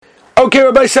Okay,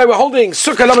 Rabbi say we're holding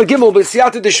Sukkah Lamed Gimel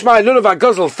b'Siyata D'Shmai Lunav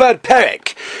HaGazel third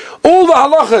perek. All the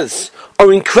halachas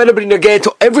are incredibly negate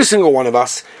to every single one of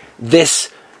us.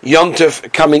 This Yom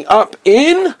Tov coming up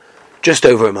in just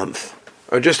over a month,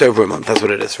 that's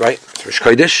what it is, right? It's Rosh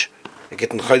Chodesh, I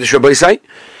get in Chodesh Rabbi say,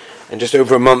 and just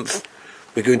over a month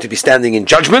we're going to be standing in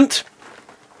judgment,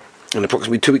 and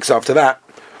approximately 2 weeks after that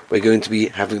we're going to be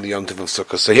having the Yom Tov of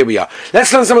Sukkah. So here we are.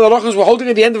 Let's learn some of the halachas we're holding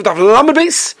at the end of the Lamed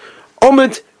Beis,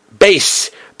 Omid Beis,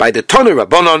 by the Tanu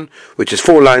Rabbanon, which is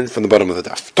 4 lines from the bottom of the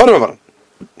daf. Tanu Rabbanon.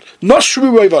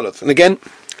 Noshru Roivolav. And again,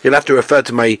 you'll have to refer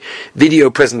to my video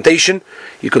presentation.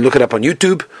 You can look it up on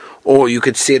YouTube, or you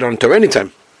could see it on Torah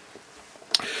anytime.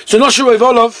 So Noshru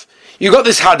Roivolav, you got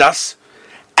this hadas,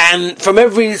 and from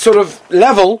every sort of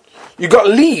level, you got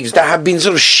leaves that have been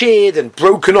sort of sheared and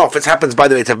broken off. It happens, by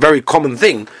the way, it's a very common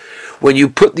thing when you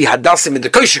put the hadassim in the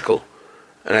koshikel.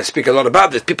 And I speak a lot about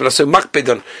this. People are so makpid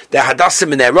on their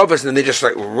hadassim and their rovers, and then they just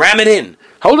like ram it in.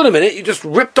 Hold on a minute, you just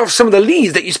ripped off some of the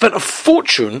leaves that you spent a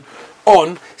fortune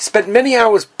on, spent many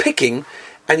hours picking,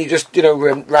 and you just,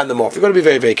 ran them off. You've got to be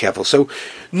very, very careful. So,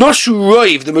 Noshu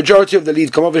Roiv, the majority of the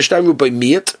leaves come off Ishtaru by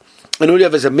Miat, and all you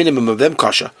have is a minimum of them,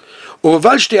 Kasha. Or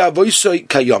Valshte Avoisoi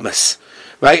Kayomes.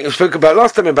 Right, I spoke about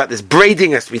last time about this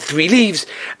braiding has to be 3 leaves.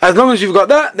 As long as you've got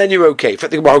that, then you're okay. I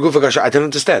don't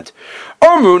understand.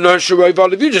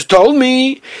 If you just told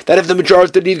me that if the majority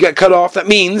of the leaves get cut off, that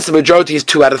means the majority is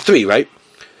 2 out of 3, right?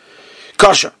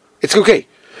 Kasha, it's okay.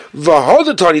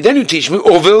 Then you teach me.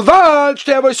 1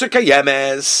 second,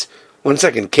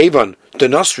 Kevon, the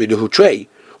Nosri, the Hutre,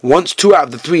 once 2 out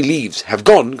of the 3 leaves have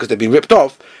gone because they've been ripped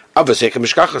off, how do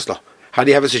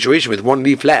you have a situation with 1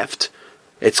 leaf left?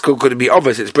 It's going to be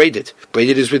obvious, it's braided.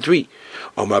 Braided is with 3.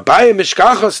 Even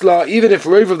if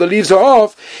rove of the leaves are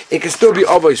off, it can still be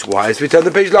obvious. Why? As we turn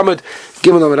the page, Lamed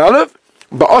Gimel Lamed Aleph,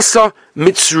 Ba'asa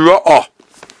Mitzra'ah.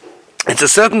 It's a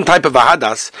certain type of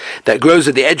ahadas that grows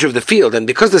at the edge of the field, and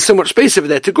because there's so much space over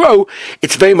there to grow,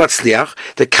 it's very much sliach.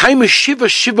 The kaima shiva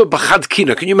b'chad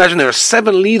kina. Can you imagine there are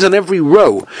 7 leaves on every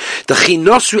row? The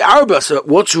chinosri arba. So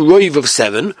what's roiv of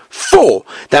 7? 4.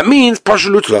 That means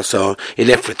pashalutla. So you're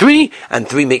left with 3, and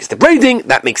 3 makes the braiding.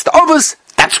 That makes the overs.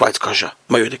 That's why it's kosher.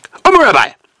 Mayudik. Omer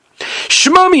Rabbi.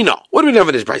 Shmamina. What do we know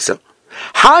for this brisa?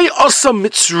 Hi asa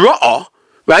mitzra'ah.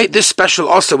 Right, this special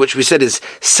also, which we said is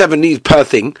 7 leaves per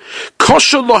thing,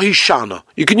 kosher lohishana.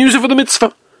 You can use it for the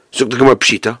mitzvah. So the Gemara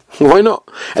pshita. Why not?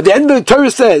 At the end of the Torah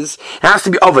says it has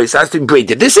to be obvious, it has to be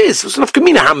braided. This is enough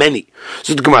kamina. How many?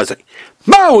 So the Gemara say,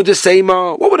 "Ma'u the same.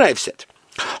 What would I have said?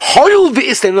 Hoyul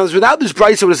v'istem." Without this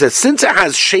brayso, would have said, since it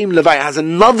has Shem Levi, it has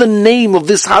another name of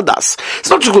this hadas. It's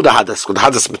not just called the hadas; it's called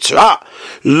hadas mitzvah.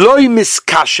 Loi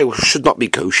miskashe should not be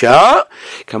kosher.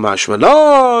 Kamash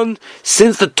manon.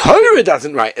 Since the Torah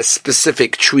doesn't write a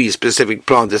specific tree, specific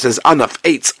plant, it says anaf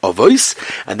eitz avos,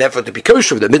 and therefore to be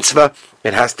kosher with the mitzvah,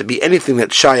 it has to be anything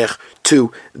that's shayach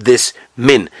to this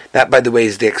min. That, by the way,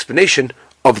 is the explanation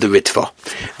of the Ritva.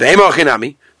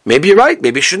 Ve'emachinami. Maybe you're right.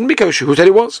 Maybe it shouldn't be kosher. Who said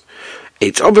it was?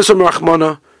 It's obvious on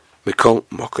Rachmana, Mikol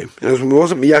Mokim. It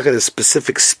wasn't miyachad a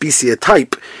specific species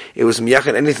type, it was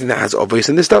miyachad anything that has obvious,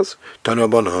 and this does. Tanu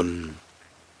Rabbanon.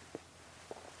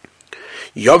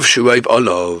 Yav Shuraib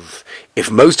Olav.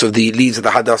 If most of the leaves of the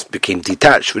hadas became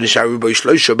detached, in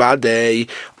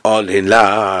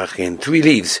 3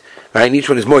 leaves, right? And each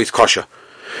one is moist, kosher.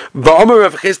 The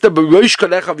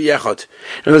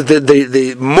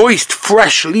moist,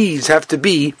 fresh leaves have to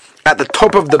be at the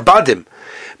top of the badim.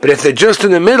 But if they're just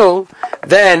in the middle,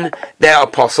 then they're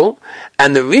apostle.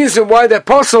 And the reason why they're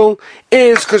apostle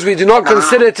is because we do not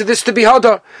consider this to be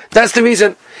hoda. That's the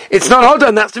reason. It's not hoda,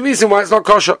 and that's the reason why it's not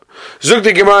kosher. The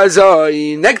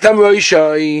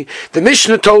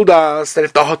Mishnah told us that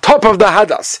if the top of the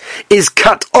hadas is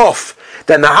cut off,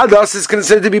 then the hadas is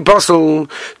considered to be apostle.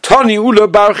 Tani ula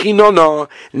barchinona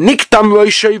niktam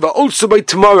roisheva. Also by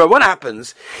tomorrow, what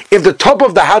happens if the top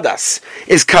of the hadas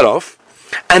is cut off?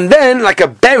 And then, like a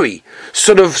berry,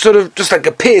 sort of, just like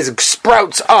appears,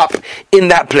 sprouts up in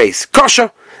that place.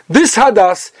 Kosher. This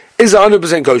hadas is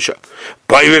 100% kosher.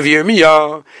 By review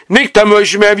Miyah, Niktam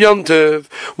Rosh Erev Yontiv.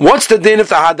 What's the din if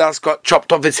the hadas got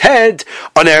chopped off its head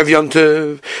on Erev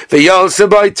Yontiv? V'yalsa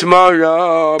by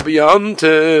tomorrow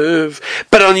b'Yontiv.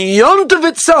 But on Yontiv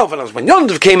itself, and when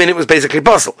Yontiv came in, it was basically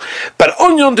puzzle. But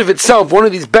on Yontiv itself, one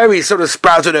of these berries sort of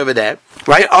sprouted over there.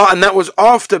 Right? And that was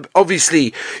after,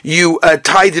 obviously, you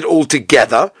tied it all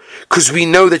together, because we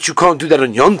know that you can't do that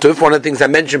on Yom Tov. One of the things I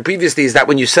mentioned previously is that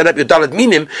when you set up your Dalet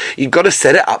Minim, you've got to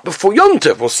set it up before Yom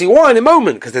Tov. We'll see why in a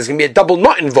moment, because there's going to be a double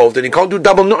knot involved, and you can't do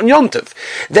double knot on Yom Tov.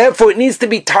 Therefore, it needs to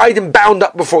be tied and bound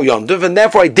up before Yom Tov, and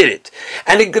therefore I did it.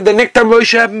 And the Nektar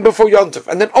Moshe happened before Yom Tov.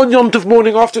 And then on Yom Tov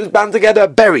morning, after it was bound together, a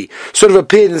berry sort of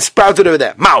appeared and sprouted over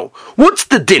there. Mao, what's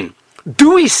the din?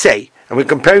 Do we say, and we're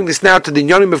comparing this now to the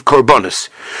Inyanim of Korbanos,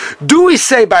 do we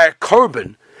say by a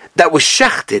Korban that was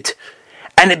shechted,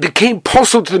 and it became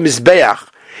possible to the Mizbeach,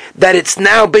 that it's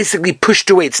now basically pushed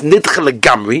away, it's nidcha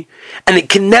legamri, and it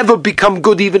can never become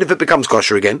good even if it becomes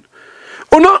kosher again?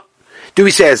 Or not? Do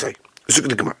we say as I?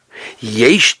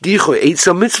 Yesh dichoy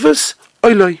eitzel mitzvahs?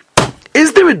 Oiloi.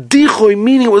 Is there a dichoy,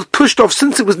 meaning it was pushed off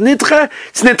since it was nidcha?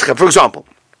 It's nidcha, for example.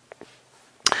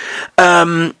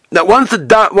 That once the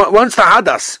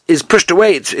hadas is pushed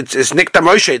away, it's nikta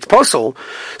Moshe, it's possible.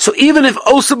 So even if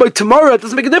also by tomorrow, it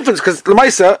doesn't make a difference, because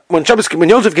Lamaisa, when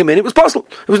Yosef came in, it was possible.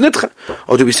 It was nitcha.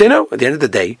 Or do we say no? At the end of the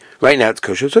day, right now it's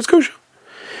kosher, so it's kosher.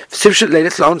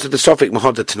 Let's answer the Sofik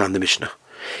Mahada Tanan the Mishnah.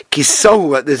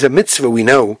 Kiso, there's a mitzvah we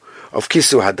know of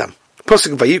Kisu Hadam.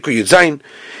 Pasuk Vayikra Yudzayin,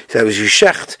 there was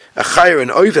Yushecht, a chayr and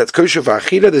oiv, that's kosher for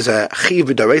achila. There's a chiv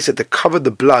v'dareisa to cover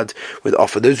the blood with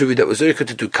offer. Those of you that was zaycha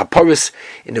to do kaparis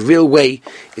in a real way,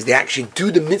 is they actually do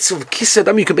the mitzvah of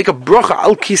kisadam. You can make a bracha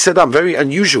al kisadam, very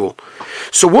unusual.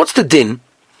 So what's the din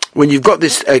when you've got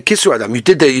this kisu adam? You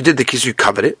did the kisu, you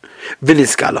covered it,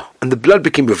 v'niskala, and the blood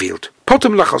became revealed.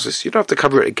 Potem lachosis, you don't have to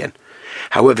cover it again.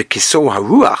 However, kiso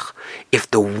haruach, if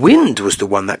the wind was the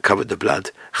one that covered the blood,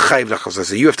 chayv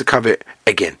lachazasa, you have to cover it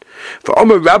again. For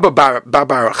Omer Rabba Bar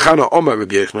Chana Omer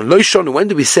Rabbi Yochanan, lo shonu, when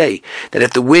do we say that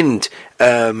if the wind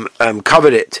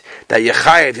covered it, that you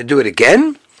chayav to do it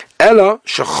again? Ella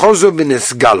shechozo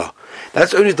v'nisgala.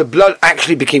 That's only if the blood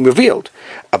actually became revealed.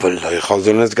 If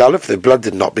the blood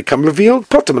did not become revealed,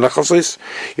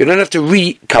 you don't have to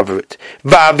recover it.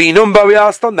 When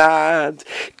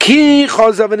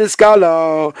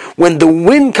the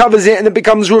wind covers it and it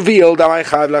becomes revealed, why are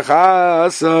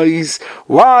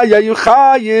you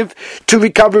chayiv to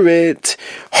recover it?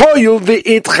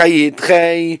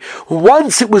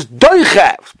 Once it was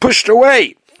doicha, pushed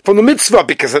away from the mitzvah,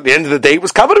 because at the end of the day it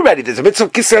was covered already. There's a mitzvah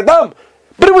of kisei adam.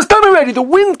 But it was done already. The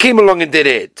wind came along and did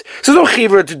it. So there's no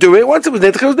chivra to do it. Once it was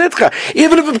netcha, it was netcha.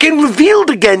 Even if it became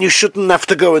revealed again, you shouldn't have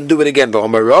to go and do it again.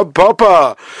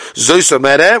 Papa, what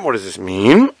does this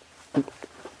mean?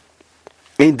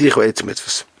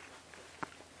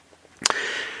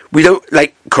 We don't,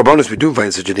 like Korbanos, we do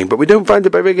find such a thing, but we don't find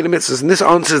it by regular mitzvahs. And this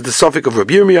answers the Sofik of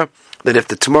Rabbi Yirmiyah, that if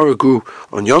the tomorrow grew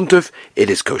on Yom Tov,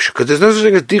 it is kosher. Because there's no such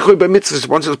thing as dichoy by mitzvahs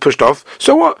once it's pushed off.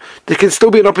 So what? There can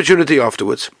still be an opportunity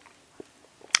afterwards.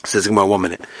 Says Gemara, 1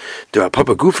 minute. Do I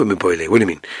papa gufa me boile? What do you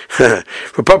mean? For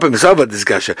papa himself at this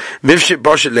gasha. Mivshit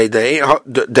boshet le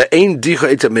the ain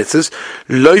dichoy et mitzvahs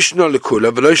loishna lekula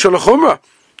v'loishna lechumra.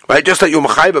 Right, just like you're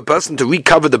mechayiv a person to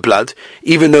recover the blood,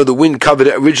 even though the wind covered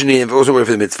it originally and it wasn't ready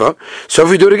for the mitzvah. So if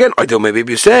we do it again, I don't.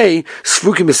 Maybe you say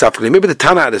sfukim misafkli. Maybe the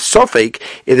Tana had a sofek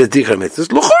in the dichar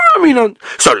mitzvahs. L'chumra minon.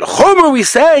 So l'chumra we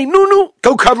say no,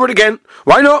 go cover it again.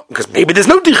 Why not? Because maybe there's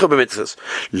no dichar mitzvahs.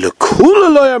 L'kula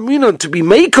lo minon, to be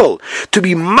makel, to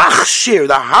be machshir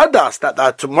the hadas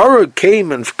that tomorrow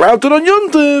came and sprouted on Yom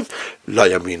Tov. Lo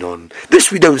minon. This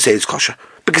we don't say is kosher.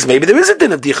 Because maybe there is a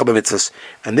din of dicha b'mitzvahs.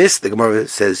 And this, the Gemara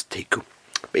says, Teiku.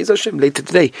 Be'ez Hashem, later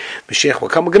today, Mashiach will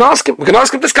come, we're going to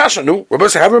ask him this kasha, no? We're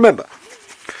supposed to have remember.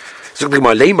 So the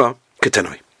Gemara, Leima,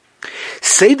 Ketanoi.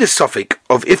 Say the suffix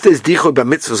of if there's dicha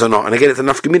b'mitzvahs or not, and again, it's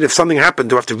enough committed if something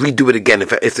happened to have to redo it again,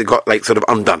 if it got like sort of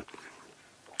undone.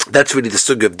 That's really the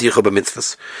sugya of dicha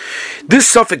b'mitzvahs.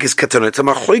 This suffix is Ketanoi, it's a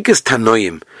machoikas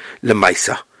tanoim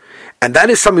lemaisa. And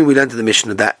that is something we learned in the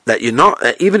Mishnah, that you're not,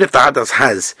 even if the hadas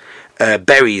has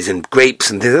berries and grapes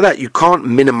and things like that, you can't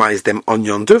minimize them on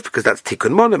Yom Tov, because that's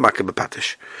tikkun mon and makeh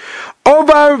b'patish.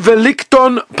 Over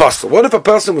velikton pasel. What if a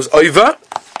person was over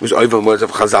in words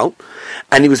of Chazal,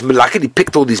 and he was melaked, he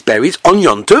picked all these berries on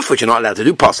Yom Tov, which you're not allowed to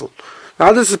do pasel.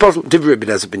 Now this is possible. Divrei Rabbi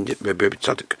Eliezer ben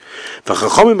Tzadok.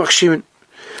 V'chachomim machshirin.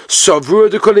 So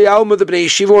the Koli Alma, the Bnei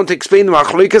Yeshiva, want to explain the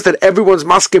Machlokas that everyone's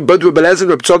masking both Rabbi Eliezer,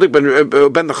 Rabbi Tzadok,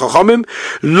 ben the Chachamim.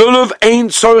 Lulav ein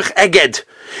tzorich eged.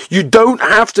 You don't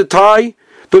have to tie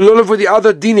the lulav with the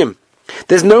other dinim.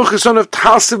 There's no cheson of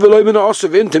tasiv v'loimen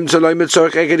osav intim tzaloim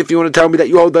tzorich eged. If you want to tell me that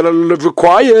you hold that a lulav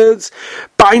requires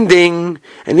binding,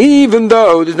 and even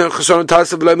though there's no chasson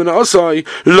tasa v'loimen osoi,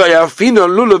 lo yafino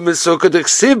lulav misukah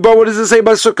d'chsiv. But what does it say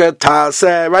by sukkah?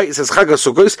 Tasa, right? It says chag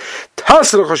sukkos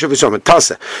tasa l'choshev v'shomet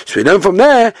tasa. So we learn from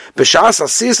there, b'shas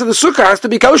asiyas of the sukkah has to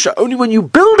be kosher. Only when you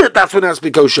build it, that's when it has to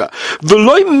be kosher.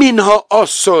 V'loi min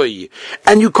ha'osoi,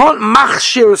 and you can't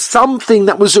machshir something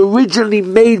that was originally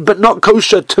made but not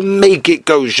kosher to make it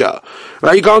kosher.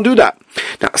 Right? You can't do that.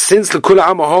 Now, since the Kula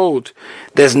Amma hold,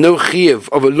 there's no chiyuv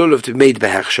of a lulav to be made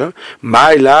behechsha.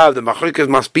 My love, the machrikas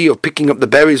must be of picking up the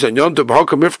berries on Yom Tov.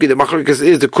 B'hakam Rifki, the machrikas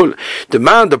is the kul. The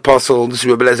man, the apostle, this is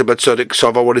Rebbe Eliezer Bat Tzadok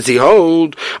Sava. What does he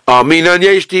hold? Aminan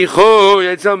yesh dicho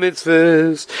yetzal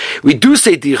mitzvahs. We do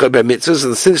say dicho by mitzvahs,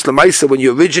 and since Lamaisa, when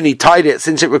you originally tied it,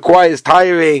 since it requires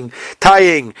tying,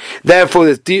 therefore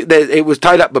it was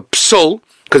tied up with psul,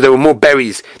 because there were more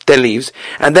berries than leaves,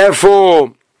 and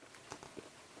therefore.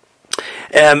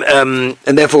 And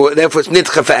therefore it's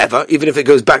nitcha forever, even if it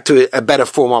goes back to a better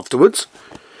form afterwards.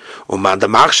 What do they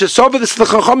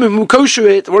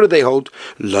hold?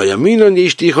 We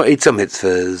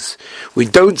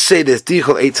don't say there's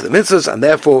dichol eitz the mitzvahs, and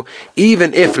therefore,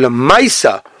 even if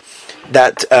lemaisa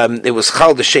that it was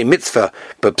chal the shem mitzvah,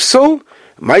 but psul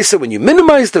maisa, when you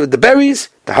minimize the berries,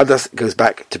 the hadas goes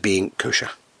back to being kosher.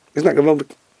 Isn't that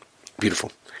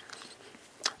beautiful?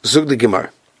 Zug the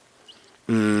Gemara.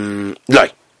 No,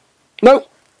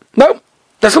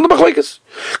 that's not the machlokes.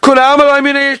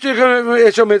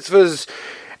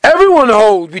 Everyone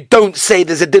holds, we don't say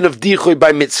there's a din of dichoy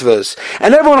by mitzvahs.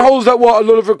 And everyone holds that what a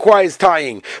lulav requires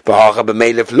tying. The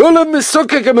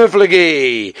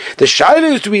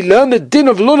shaila is, do we learn the din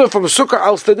of lulav from sukkah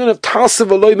else the din of tasav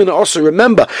aloim and osa?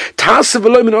 Remember, tasav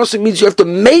aloim and osa means you have to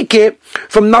make it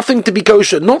from nothing to be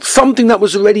kosher, not something that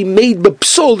was already made but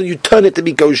psul and you turn it to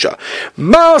be kosher.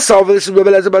 This is Rebbe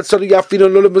Eliezer Bat Tzadok Yafin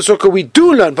and lulav b'sukkah. We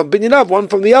do learn from binyan one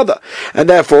from the other, and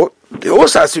therefore it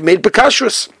also has to be made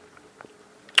bekashrus.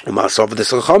 And therefore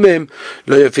there's no chiyuv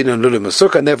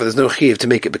to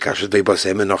make it bekashrus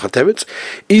ve'basem and nochateretz.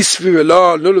 Isvir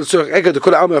la lulav tzorich eged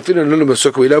kol ha'am afinu lulav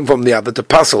masukah. We learn from the other the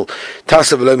pasal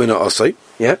tasav v'loimen ha'osai.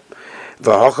 Yeah.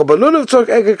 V'hacha b'lulav tzorich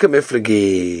eged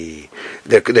k'miflagi.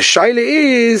 The shaila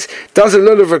is, does a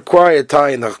lulav require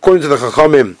tying? According to the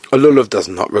chachamim, a lulav does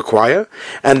not require,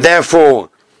 and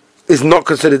therefore is not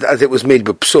considered as it was made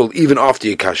by psul even after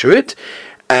you kasher it,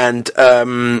 and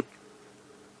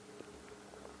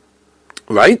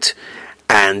right,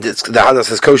 and it's the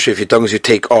hadas is kosher if you tongues you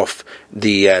take off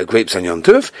the grapes on Yom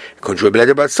Tov. According to Rebbe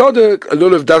Eliezer Bat Tzadok, a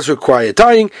lulav does require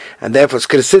tying, and therefore it's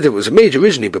considered it was made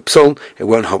originally but psul. It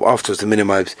won't help afterwards to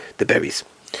minimize the berries.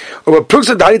 Or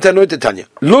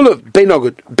lulav bein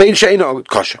ogud bein she'ein ogud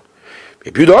kosher.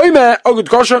 That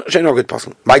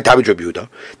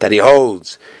he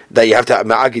holds that you have to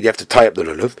you have to tie up the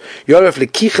lulav.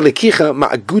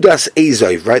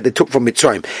 Right? They took from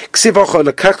Mitzrayim.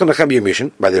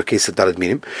 By the case of Daled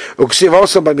Minim.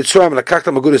 Also by Mitzrayim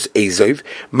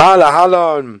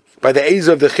by the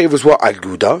Ezov the Chev was what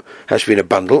Aguda has to be in a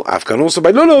bundle. Afghan also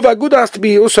by lulav Aguda has to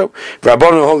be also.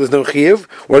 Rabbanon hold there's no Chev.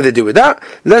 What do they do with that?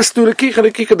 Let's do the kicha.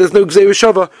 There's no Gzei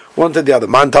Shava. One to the other.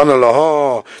 Mantana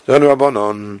laha.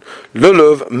 Rabbanon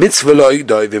lulav mitzvah lo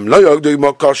yigdoivim lo yigdoiv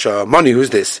ma kosher. Money, who's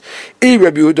this?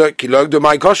 Rabbi Yehuda ki lo yigdoiv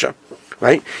my kosher.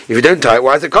 Right? If you don't tie it,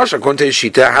 why is it kosher? According to his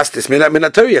shita, it has to smell like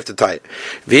minator. You have to tie it.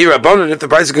 Vi Rabbanon, if the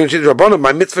price is going to change Rabbanon,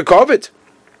 my mitzvah covet.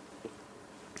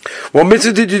 What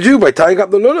mitzvah did you do by tying up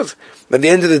the lulav? At the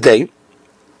end of the day,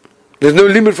 there's no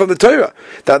limit from the Torah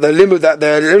that the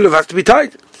lulav has to be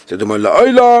tied. So the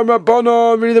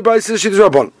really the Bible says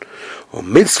Rabbanon.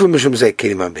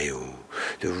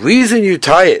 The reason you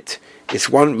tie it is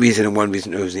one reason and one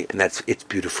reason only, and that's it's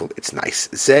beautiful, it's nice.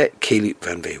 Zeh keli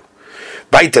van veu.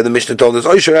 Baita, the Mishnah told us,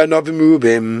 right,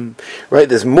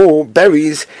 there's more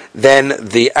berries than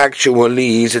the actual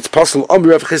leaves. It's possible. When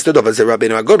do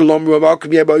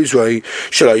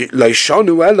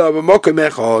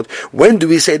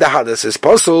we say the hadas is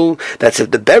possible? That's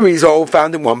if the berries are all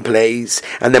found in one place,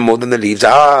 and then more than the leaves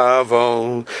are.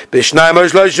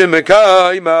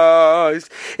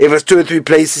 If it's 2 or 3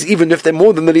 places, even if they're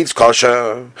more than the leaves,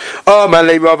 kosher. Oh,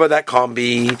 Malay Rava, that can't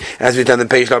be. As we've done in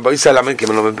page 9,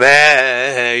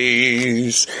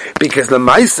 because the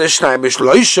Meister Schneimisch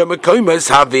Leusha Mekoimes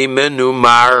Havi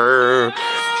Menumar.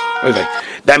 Okay,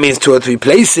 that means 2 or 3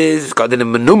 places. It's got in a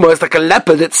menuma. It's like a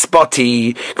leopard that's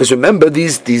spotty. Because remember,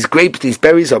 these grapes, these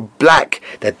berries are black.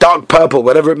 They're dark purple,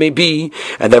 whatever it may be.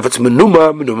 And therefore it's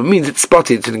menuma. Menuma means it's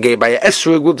spotty. It's negated by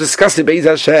esrog. We'll discuss it, Be'ez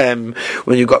Hashem.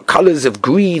 When you've got colors of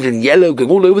green and yellow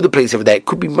going all over the place over there, it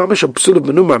could be mamash absurd of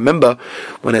menuma. Remember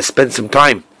when I spent some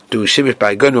time do shimish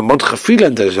by going to Mordechai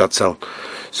Friedlander Zatzal.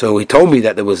 So he told me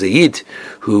that there was a Yid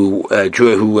who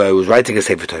was writing a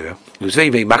Sefer Torah. He was very,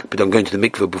 very makpid on going to the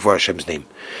mikveh before Hashem's name.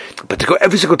 But to go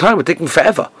every single time would take him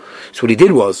forever. So what he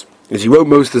did was he wrote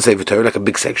most of the Sefer Torah, like a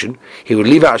big section. He would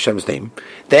leave out Hashem's name.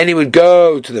 Then he would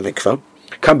go to the mikveh,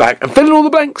 come back, and fill in all the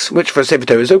blanks, which for a Sefer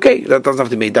Torah is okay. That doesn't have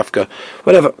to be dafka,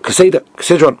 whatever, kaseda,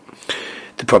 kasedron.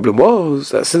 The problem was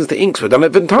that since the inks were done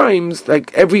 11 times,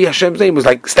 like every Hashem's name was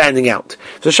like standing out.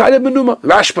 So Shaila Benuma,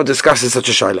 Rashba discusses such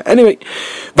a Shaila. Anyway,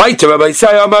 Vaita Rabbi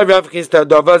Say Amar Rav Chisda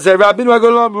Dava Ze Rabin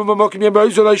Wagolam Rumamokim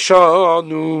Yebroizol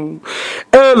Shanu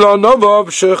Elo Novav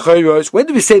Shechayos. When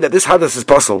do we say that this hadas is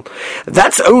possible?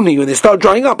 That's only when they start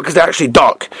drying up because they're actually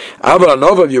dark. Aval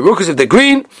Novav Yerukas, if they're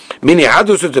green, meaning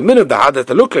hadas is the min of the hadas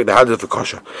that look like the hadas of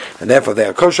kosher, and therefore they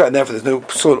are kosher, and therefore there's no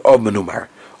sort of menumar.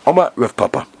 Omar Rav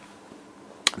Papa.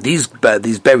 These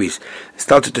berries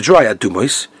started to dry at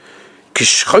Dumois.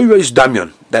 Kishchoyros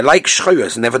damyon. They're like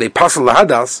shchoyros, and therefore they passel the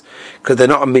hadas because they're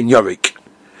not a min yorik.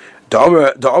 The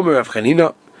omer of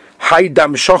Chanina, hay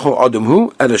dam shocho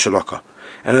adumhu ela shaloka.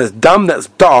 And the dam that's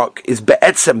dark is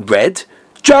be'etzem bread,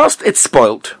 just it's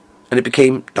spoilt, and it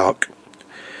became dark.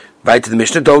 Right to the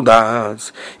Mishnah told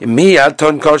us, if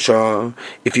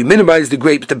you minimize the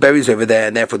grapes, the berries over there,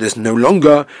 and therefore there's no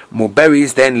longer more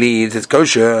berries than leaves, it's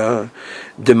kosher.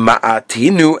 The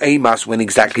ma'atinu emas, when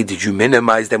exactly did you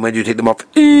minimize them? When did you take them off?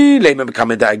 If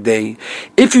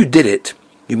you did it,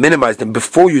 you minimized them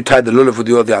before you tied the lulav with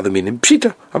the other meaning.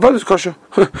 Pshita, avad is kosher.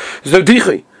 There's no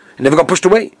dichi. It never got pushed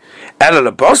away.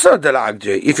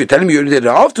 If you're telling me you did it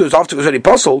afterwards it was already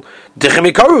possible, it's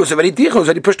already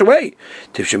pushed away.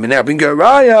 Bring your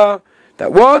raya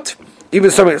that what? Even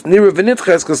something that's near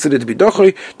Vinitcha is considered to be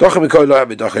dochri.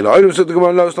 So the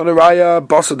Gemara knows not a raya,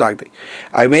 bossa dagdi.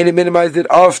 I mainly minimized it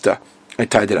after I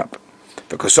tied it up.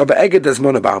 Because Soba Eged does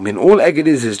Mona Baum. And all Eged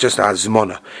is just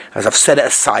Azmona, as I've set it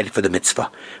aside for the mitzvah.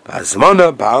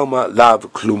 Azmona Bauma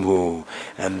Lav Klumhu.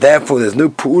 And therefore there's no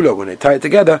Pu'ula when they tie it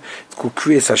together. It's called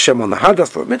Kriyas Hashem on the Hadas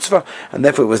for a mitzvah. And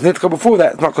therefore it was Nitcha before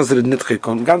that. It's not considered Nitcha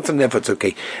Kongantan, therefore it's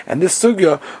okay. And this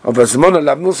sugya of Azmona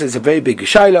Lav Nulsa is a very big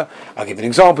shaila. I'll give you an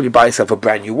example. You buy yourself a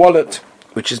brand new wallet,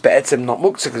 which is be'etzem not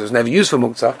muktzah because it was never used for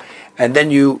muktzah, and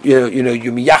then you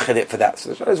miyachid it for that.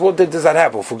 So what does that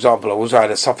have? Or for example, I also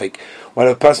had a suffix when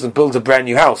a person builds a brand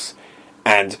new house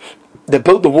and they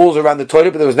built the walls around the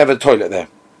toilet, but there was never a toilet there.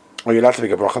 Are you allowed to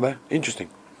make a bracha there? Interesting.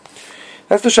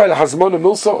 That's the shayla hazmona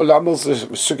milsa or la milsa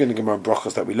sugin the gemara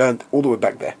brachas that we learned all the way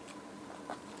back there.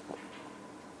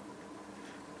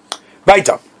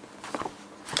 Weiter.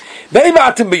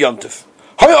 Ve'ima'atim b'yontif.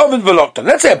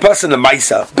 Let's say a person, a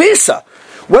Maisa, Bisa,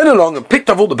 went along and picked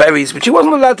up all the berries, which he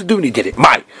wasn't allowed to do, and he did it.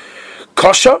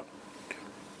 Kosher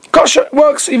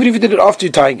works even if you did it after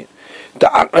you're tying it. The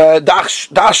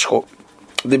ashko,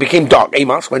 they became dark.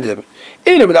 Amos, when did they?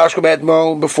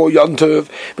 Before Yontov,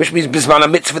 which means Bisman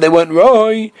mitzvah, they weren't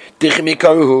roy.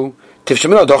 Dichimikohu,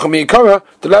 Tifshamina, Dochimikora,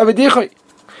 the Lavidichoi.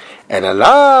 And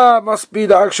Allah must be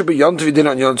the aksha be Yontov din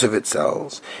on Yontov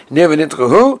itself. Near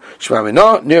v'nitrahu,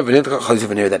 shmamina, near v'nitrahu,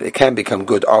 chaziv that it can become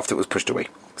good after it was pushed away.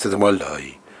 Says the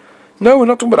Wallahi. No, we're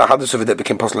not talking about a hadith of it that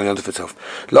became possible on Yontov itself.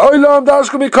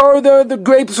 The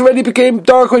grapes already became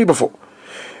dark already before.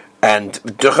 And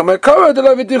Duchamakara, the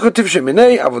Lavidicha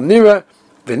Tifshaminei, Avonira,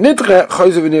 v'nitrahu,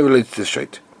 chaziv v'nir related to the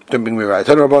straight. Don't bring me right.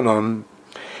 Tell Rabbanon.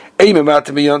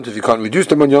 Eimematim Yontov, you can't reduce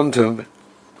them on Yontov.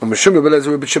 And Meshumah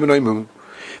Belezer B'Shimanoimu.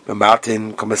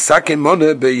 Martin, this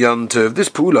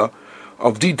pula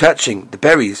of detaching the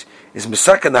berries is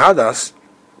misakan the hadas,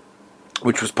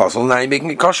 which was possible. Now you're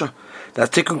making it kosher. That's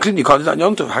tikkun clean. You can't do that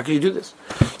on Yontiv. How can you do this?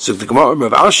 So the Gemara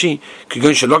of Ashi could go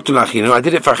and shalok to lachin. I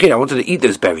did it for achir. I wanted to eat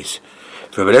those berries.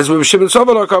 It's not my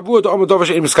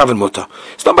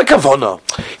kavana.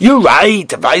 You're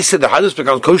right. If I said the hadas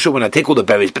becomes kosher when I take all the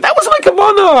berries, but that wasn't my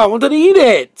kavana. I wanted to eat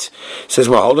it. Says,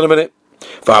 well, hold on a minute.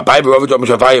 You can't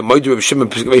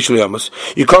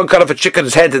cut off a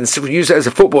chicken's head and use it as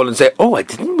a football and say, oh, I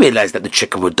didn't realize that the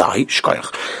chicken would die. This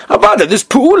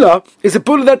pu'ula is a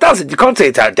pu'ula that does it. You can't say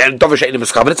it's a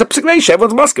psikresha.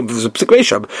 Everyone's masking. If it's a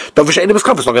psikresha, it's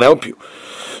not going to help you.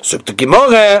 So the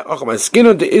Gemara, my skin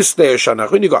on the is there,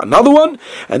 you got another one,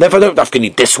 and therefore I don't have to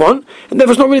need this one, and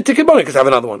therefore it's not really tikkun because I have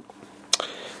another one.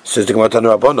 Says the Gemara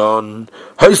Tanu Rabbanon,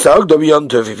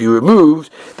 if you removed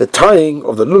the tying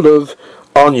of the lulav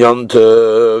on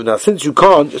Yontav. Now, since you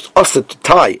can't, it's also to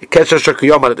tie. Kesher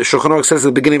Shakiyama that the Shulchan Aruch says at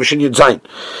the beginning of Shin Yud Zayin.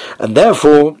 And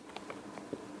therefore,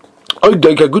 you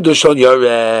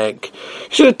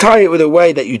should tie it with a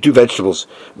way that you do vegetables.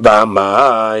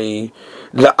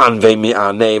 La'anvei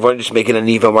mi'anei. Why don't you just make it an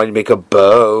even? Why don't you make a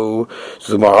bow?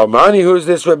 So the Mahamani, who is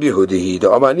this? Rabbi Yehuda.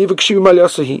 The Amani v'kshiv mal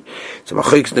yasahi. So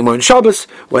Machayik in Shabbos,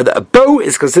 whether a bow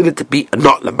is considered to be a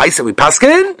knot. L'maisa we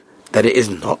paskin that it is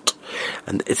not,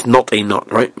 and it's not a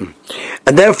knot, right?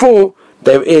 And therefore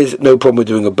there is no problem with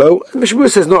doing a bow. And Mishnah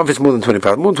says not if it's more than 20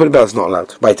 pounds. More than 20 pounds is not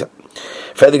allowed. Right.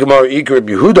 Further Gemara Ikar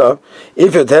Rabbi Yehuda.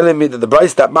 If you're telling me that the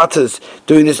price that matters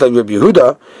doing this like Rabbi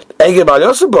Yehuda, Eged Bal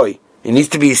Yosaboy, it needs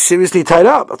to be seriously tied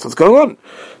up. That's what's going on.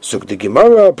 So the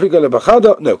Gemara Plika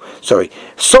LeBachada. No, sorry.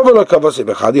 Sovala Kavase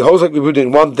Bechadi holds like Rabbi Yehuda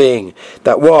in one thing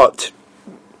that what.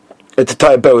 To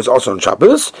tie a bow is also on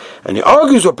Shabbos, and he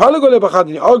argues or Palagol LeBachad,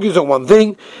 and he argues on one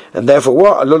thing, and therefore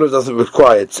what? Allah doesn't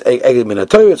require it's Eged Min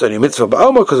HaTorah, it's only a mitzvah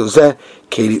ba'alma because of Zeh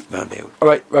Keli V'Ameu. All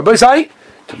right, Rabbi Sai.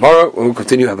 Tomorrow we'll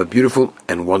continue. Have a beautiful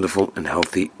and wonderful and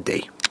healthy day.